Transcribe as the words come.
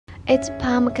It's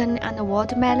pumpkin and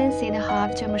watermelon seed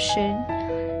harvesting machine,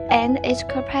 and its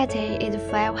capacity is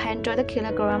 500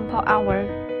 kg per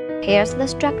hour. Here's the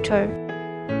structure.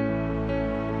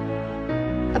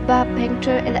 Above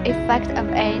picture is the effect of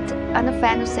it, and the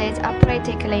final seeds are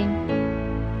pretty clean.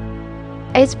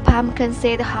 It's pumpkin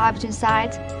seed harvesting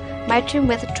site, matching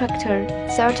with tractor,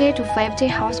 30 to 50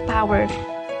 horsepower.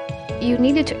 You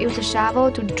need to use a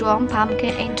shovel to draw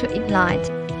pumpkin into inlet.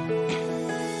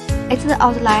 It's the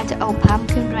outlet of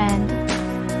pumpkin rind.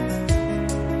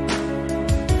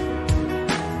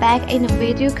 Back in the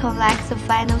video collects the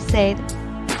final seed.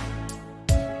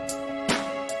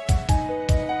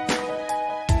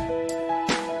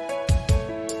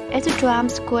 It's a drum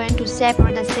screen to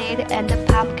separate the seed and the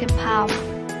pumpkin pulp.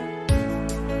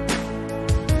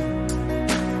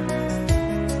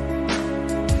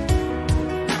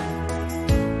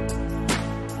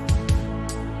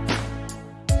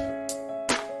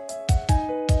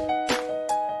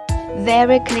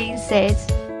 Very clean seeds.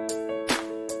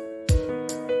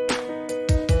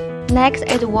 Next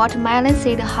is watermelon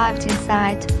seed harvesting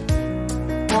site.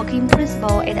 Working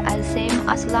principle is the same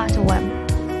as last one.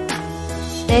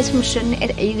 This machine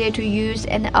is easy to use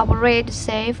and operate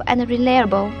safe and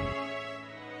reliable.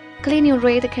 Cleaning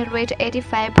rate can reach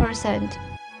 85%.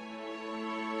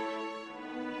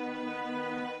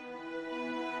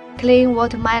 Clean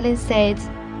watermelon seeds.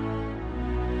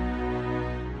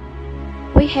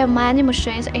 We have many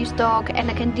machines in stock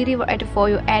and can deliver it for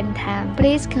you anytime.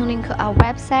 Please click our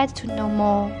website to know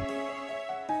more.